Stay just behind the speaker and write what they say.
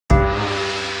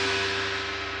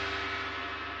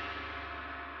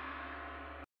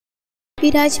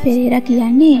විරාජ් පෙරේරා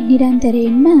කියන්නේ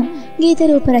නිරන්තරයෙන්ම ගීත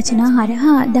රූප රචනා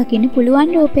හරහා දකින්න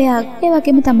පුළුවන් රූපයක්. ඒ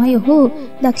වගේම තමයි ඔහු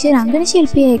දක්ෂ රංගන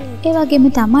ශිල්පියෙක්. ඒ වගේම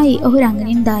තමයි ඔහු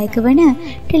රංගනින් දායක වන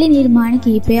ටෙලි නිර්මාණ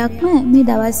කීපයක්ම මේ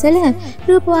දවස්වල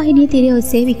රූපවාහිනී තිරය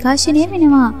ඔස්සේ විකාශනය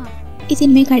වෙනවා.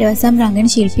 ඉතින් මේ කඩවසම් රංගන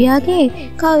ශිල්පියාගේ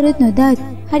කවුරුත් නොදත්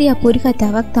හරි අපූර්ව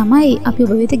කතාවක් තමයි අපි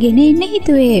ඔබ වෙත ගෙන එන්න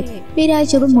හිතුවේ.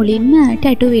 විරාජ් ඔබ මුලින්ම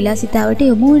ටැටු විලාසිතාවට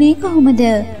යොමු වුණේ කොහොමද?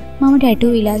 මම ටැටු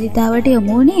විලාසිතාවට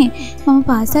යොමු වුණේ මම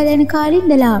පාසල් යන කාලේ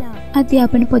ඉඳලා.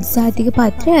 අධ්‍යාපන පොදු සහතික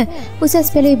පත්‍ර උසස්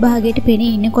පෙළ විභාගයට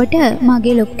පෙනී ඉන්නකොට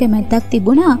මගේ ලොකු කැමැත්තක්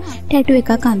තිබුණා ටැටු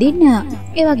එකක් අඳින්න.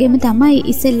 ඒ වගේම තමයි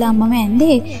ඉස්සෙල්ලාම මම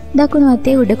ඇඳේ දකුණු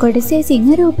අතේ උඩ කොටසේ සිංහ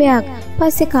රූපයක්.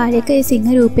 පස්සේ කාලෙක ඒ සිංහ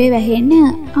රූපේ වැහෙන්න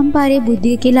අම්පාරේ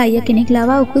බුද්ධිය කියලා අයියා කෙනෙක්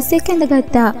ලවා උකුස්සෙක්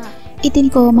ඇඳගත්තා. ඉතින්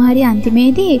කොහොම හරි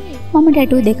අන්තිමේදී මම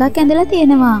ටැටු දෙකක් ඇඳලා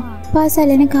තියෙනවා. පාසල්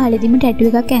යන කාලෙදිම ටැටු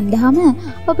එකක් ඇඳහම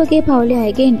ඔබගේ පවුලේ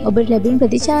අයගෙන් ඔබට ලැබුණු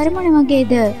ප්‍රතිචාර මොන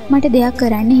වගේද? මට දෙයක්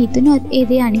කරන්න හිතුනොත් ඒ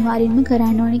දේ අනිවාර්යෙන්ම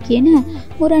කරන්න ඕනේ කියන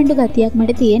මුරණ්ඩු ගතියක්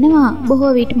මට තියෙනවා.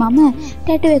 බොහෝ විට මම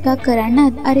ටැටු එකක්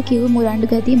කරන්නත් අර කිව්ව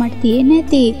මුරණ්ඩු ගතිය මට තියෙන්නේ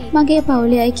නැති. මගේ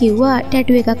පවුලේ අය කිව්වා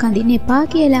ටැටු එකක් අඳින්න එපා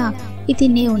කියලා.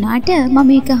 ඉතින් ඒ වුණාට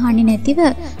මම ඒක අහන්නේ නැතිව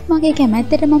මගේ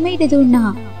කැමැත්තට මම ඉඩ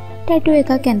දුන්නා. ටැටු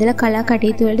එකක් ඇඳලා කලා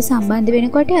කටයුතු වලට සම්බන්ධ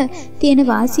වෙනකොට තියෙන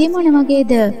වාසිය මොන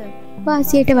වගේද?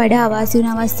 වාසියට වඩා අවාසි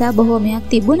වුණ අවස්ථා බොහෝමයක්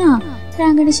තිබුණා.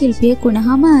 රංගන ශිල්පියෙක්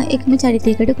වුණාම එකම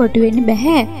චරිතයකට කොටු වෙන්න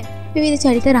බෑ. විවිධ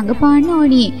චරිත රඟපාන්න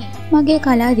ඕනි. මගේ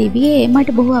කලා දිවියේ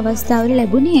මට බොහෝ අවස්ථාවල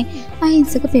ලැබුණේ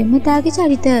අහිංසක පෙම්වතාගේ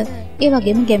චරිත. ඒ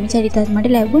වගේම ගැමි චරිතත්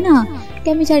මට ලැබුණා.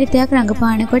 ගැමි චරිතයක්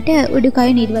රඟපානකොට උඩුකය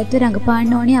නිර්වත්ව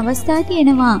රඟපාන්න ඕනේ අවස්ථා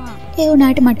තියෙනවා. ඒ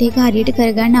වුණාට මට ඒක හරියට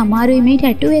කරගන්න අමාරුයි මේ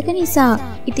ටැටු එක නිසා.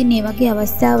 ඉතින් මේ වගේ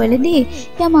අවස්ථාවලදී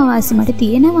යම් අවාසි මට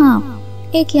තියෙනවා.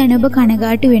 ඒ කියන්නේ ඔබ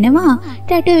කනගාටු වෙනවා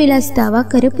ටැටු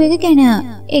විලාසිතාවක් කරපු එක ගැන.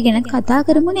 ඒ ගැනත් කතා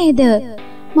කරමු නේද?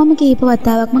 මම කීප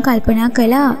වතාවක්ම කල්පනා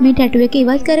කළා මේ ටැටු එක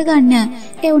ඉවත් කරගන්න.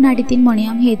 ඒ වුණාට ඉතින්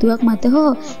මොනියම් හේතුවක් මත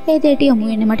හෝ ඒ දෙයට යොමු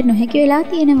වෙන්න මට නොහැකි වෙලා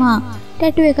තියෙනවා.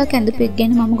 ටැටු එකක් ඇඳපු එක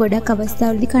ගැන මම ගොඩක්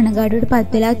අවස්ථාවලදී කනගාටුවට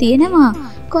පත් වෙලා තියෙනවා.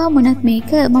 කොහොම වුණත්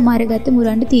මේක මම අරගත්ත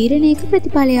මුරණ්ඩු තීරණයක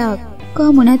ප්‍රතිඵලයක්.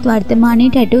 කොහොම වුණත් වර්තමානයේ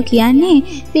ටැටු කියන්නේ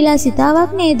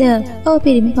විලාසිතාවක් නේද? ඔව්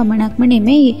පිරිමි පමණක්ම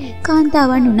නෙමෙයි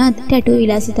කාන්තාවන් උනත් ටැටු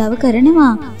විලාසිතාව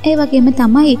කරනවා. ඒ වගේම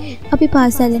තමයි අපි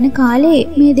පාසල් යන කාලේ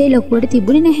මේ දේ ලොකුවට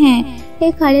තිබුණේ නැහැ.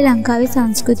 ඒ කාලේ ලංකාවේ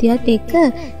සංස්කෘතියත් එක්ක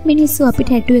මිනිස්සු අපි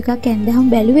ටැටු එකක් ඇඳහම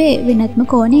බැලුවේ වෙනත්ම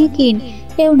කෝණයකින්.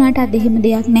 ඒ වුණාට අද එහෙම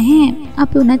දෙයක් නැහැ.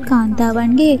 අපි උනත්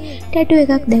කාන්තාවන්ගේ ටැටු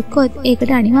එකක් දැක්කොත්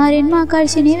ඒකට අනිවාර්යෙන්ම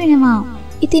ආකර්ෂණය වෙනවා.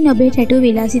 ඉතින් ඔබේ ටැටු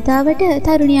විලාසිතාවට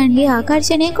තරුණියන්ගේ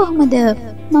ආකර්ෂණය කොහොමද?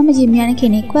 මම ජිම් යන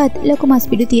කෙනෙක්වත් ලොකු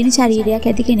මස්පිඩු තියෙන ශරීරයක්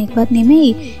ඇති කෙනෙක්වත්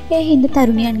නෙමෙයි. ඒ හින්දා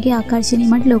තරුණියන්ගේ ආකර්ෂණය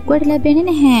මට ලොකුවට ලැබෙන්නේ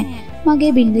නැහැ.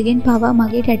 මගේ බිරිඳගෙන් පවා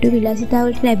මගේ ටැටු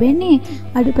විලාසිතාවට ලැබෙන්නේ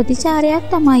අඩු ප්‍රතිචාරයක්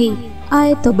තමයි.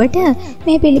 ආයෙත් ඔබට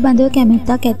මේ පිළිබඳව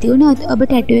කැමැත්තක් ඇති වුණොත් ඔබ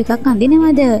ටැටු එකක්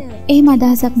අඳිනවද? එහෙම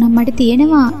අදහසක් නම් මට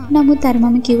තියෙනවා. නමුත් අර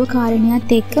මම කිව්ව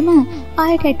කාරණයක් එක්කම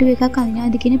ආයෙ ටැටු එකක්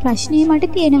අඳිනවද කියන ප්‍රශ්නේ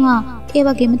මට තියෙනවා. ඒ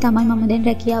වගේම තමයි මම දැන්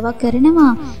රැකියාවක්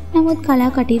කරනවා. නමුත් කලා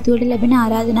කටයුතු වලට ලැබෙන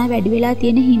ආරාධනා වැඩි වෙලා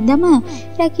තියෙන හින්දාම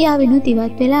රැකියාවෙනුත්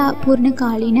ඉවත් වෙලා පූර්ණ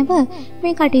කාලීනව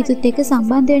මේ කටයුතුත් එක්ක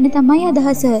සම්බන්ධ වෙන්න තමයි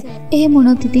අදහස. එහෙම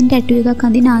වුණොත් ඉතින් ටැටු එකක්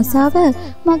අඳින ආසාව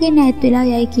මගෙන් ඈත් වෙලා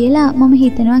යයි කියලා මම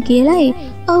හිතනවා කියලායි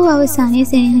ඔහු අවසානයේ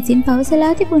සෙනෙහසින්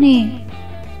පවසලා තිබුණේ.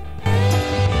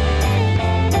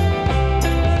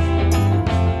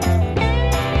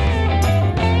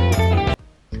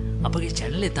 අපගේ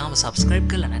channel එක තාම subscribe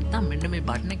කරලා නැත්නම් මෙන්න මේ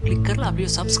button එක click කරලා අපිව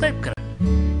subscribe කරන්න.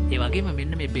 ඒ වගේම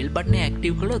මෙන්න මේ bell button එක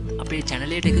active කළොත් අපේ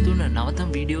channel එකට එකතු වෙන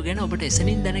නවතම වීඩියෝ ගැන ඔබට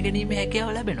එසනින් දැනගැනීමේ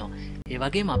හැකියාව ලැබෙනවා. ඒ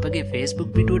වගේම අපගේ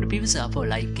Facebook පිටුවට පිවිස අපව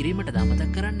like කිරීමට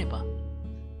අමතක කරන්න එපා.